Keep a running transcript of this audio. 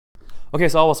Okay,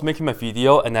 so I was making my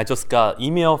video and I just got an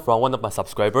email from one of my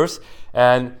subscribers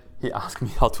and he asked me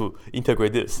how to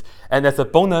integrate this. And as a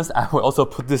bonus, I will also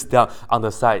put this down on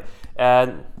the side.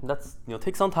 And let's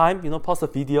take some time, pause the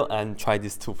video and try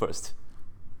this too first.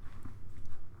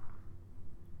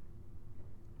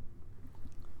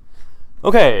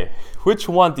 Okay, which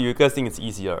one do you guys think is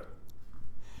easier?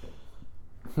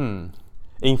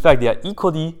 In fact, they are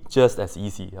equally just as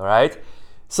easy, all right?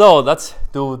 So let's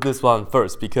do this one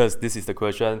first because this is the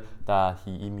question that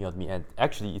he emailed me, and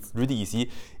actually it's really easy.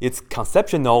 It's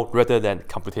conceptual rather than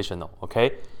computational,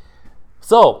 okay?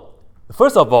 So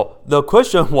first of all, the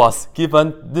question was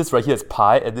given this right here is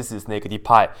pi and this is negative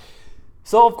pi.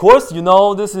 So of course,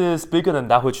 this is bigger than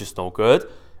that, which is no good.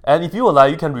 And if you would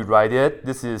like, you can rewrite it.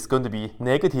 This is going to be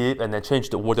negative and then change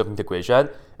the order of integration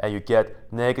and you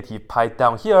get negative pi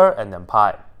down here and then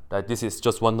pi. Right? This is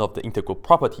just one of the integral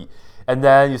property. And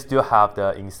then you still have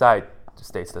the inside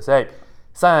stays the same.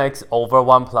 Sin x over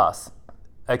 1 plus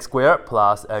x squared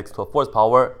plus x to the fourth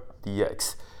power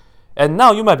dx. And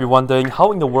now you might be wondering,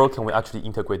 how in the world can we actually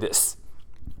integrate this?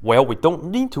 Well, we don't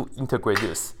need to integrate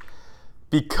this.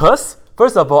 Because,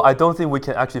 first of all, I don't think we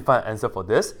can actually find an answer for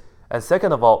this. And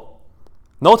second of all,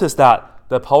 notice that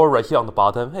the power right here on the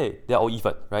bottom, hey, they're all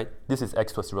even, right? This is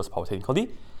x to the 0th power technically.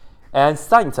 And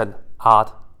sine is an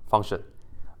odd function.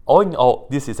 All in all,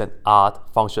 this is an odd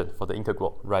function for the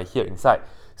integral right here inside.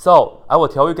 So I will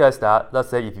tell you guys that, let's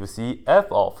say if you see f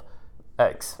of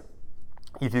x,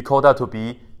 if you call that to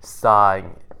be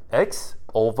sine x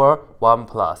over 1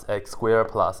 plus x squared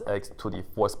plus x to the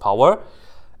fourth power,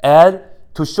 and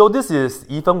to show this is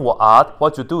even or odd,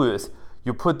 what you do is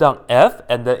you put down f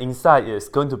and then inside is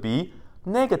going to be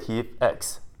negative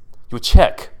x. You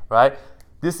check, right?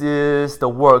 This is the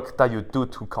work that you do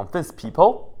to convince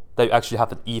people that you actually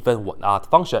have an even or odd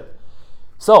function.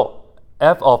 So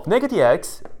f of negative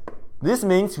x, this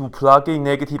means you plug in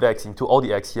negative x into all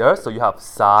the x here. So you have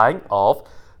sine of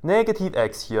negative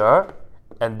x here.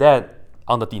 And then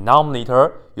on the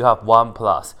denominator, you have 1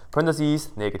 plus parentheses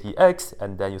negative x.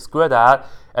 And then you square that.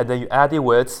 And then you add it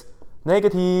with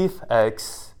negative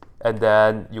x. And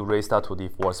then you raise that to the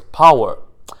fourth power.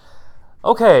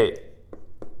 Okay.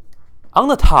 On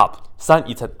the top, sine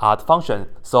is an odd function,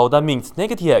 so that means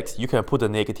negative x, you can put the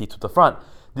negative to the front.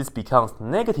 This becomes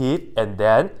negative and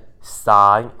then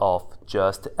sine of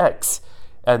just x.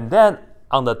 And then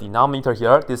on the denominator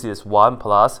here, this is 1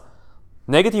 plus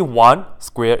negative 1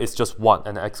 squared is just 1,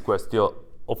 and x squared still,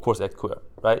 of course, x squared,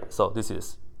 right? So this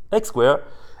is x squared,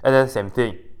 and then same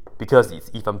thing, because it's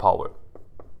even power.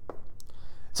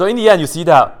 So in the end, you see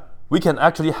that we can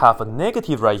actually have a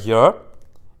negative right here,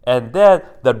 and then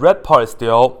the red part is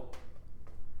still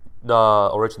the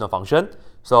original function.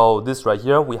 So this right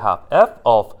here, we have f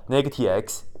of negative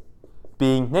x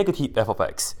being negative f of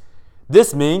x.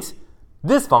 This means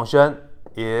this function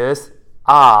is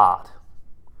odd,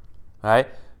 right?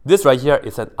 This right here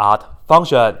is an odd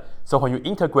function. So when you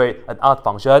integrate an odd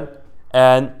function,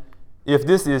 and if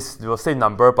this is the same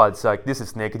number, but it's like this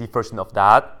is negative version of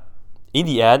that, in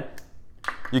the end,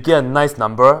 you get a nice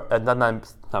number, and that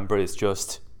nice number is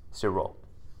just 0.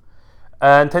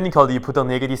 And technically, you put on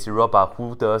negative 0, but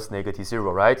who does negative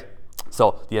 0, right?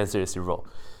 So the answer is 0.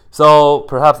 So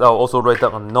perhaps I'll also write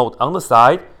down a note on the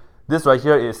side. This right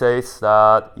here, it says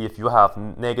that if you have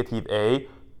negative a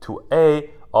to a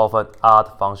of an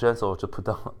odd function, so to put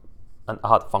down an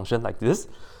odd function like this,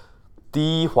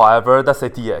 d whatever, let's say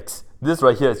dx, this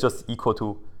right here is just equal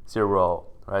to 0.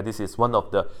 Right? This is one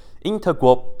of the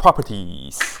integral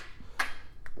properties.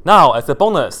 Now, as a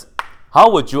bonus, how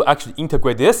would you actually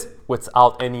integrate this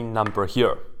without any number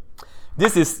here?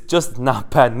 This is just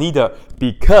not bad neither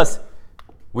because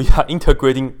we are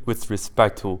integrating with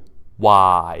respect to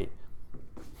y.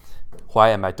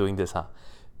 Why am I doing this?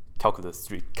 Calculus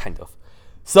 3, kind of.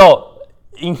 So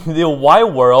in the y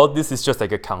world, this is just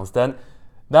like a constant.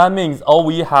 That means all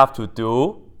we have to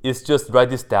do is just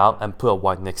write this down and put a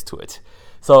y next to it.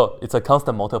 So it's a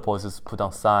constant multiple, just put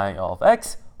down sine of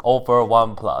x over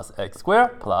 1 plus x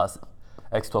squared plus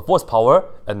x to the fourth power,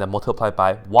 and then multiply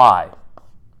by y.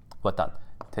 We're done.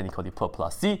 Technically put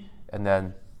plus c, and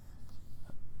then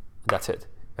that's it.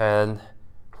 And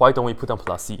why don't we put down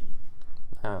plus c?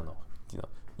 I don't know.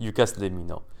 You guys let me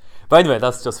know. But anyway,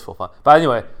 that's just for fun. But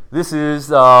anyway, this is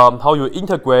how you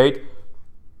integrate.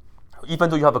 Even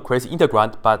though you have a crazy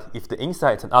integrand, but if the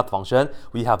inside is an odd function,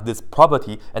 we have this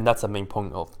property, and that's the main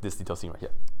point of this little thing right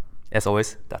here. As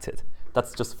always, that's it.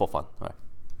 That's just for fun. All right.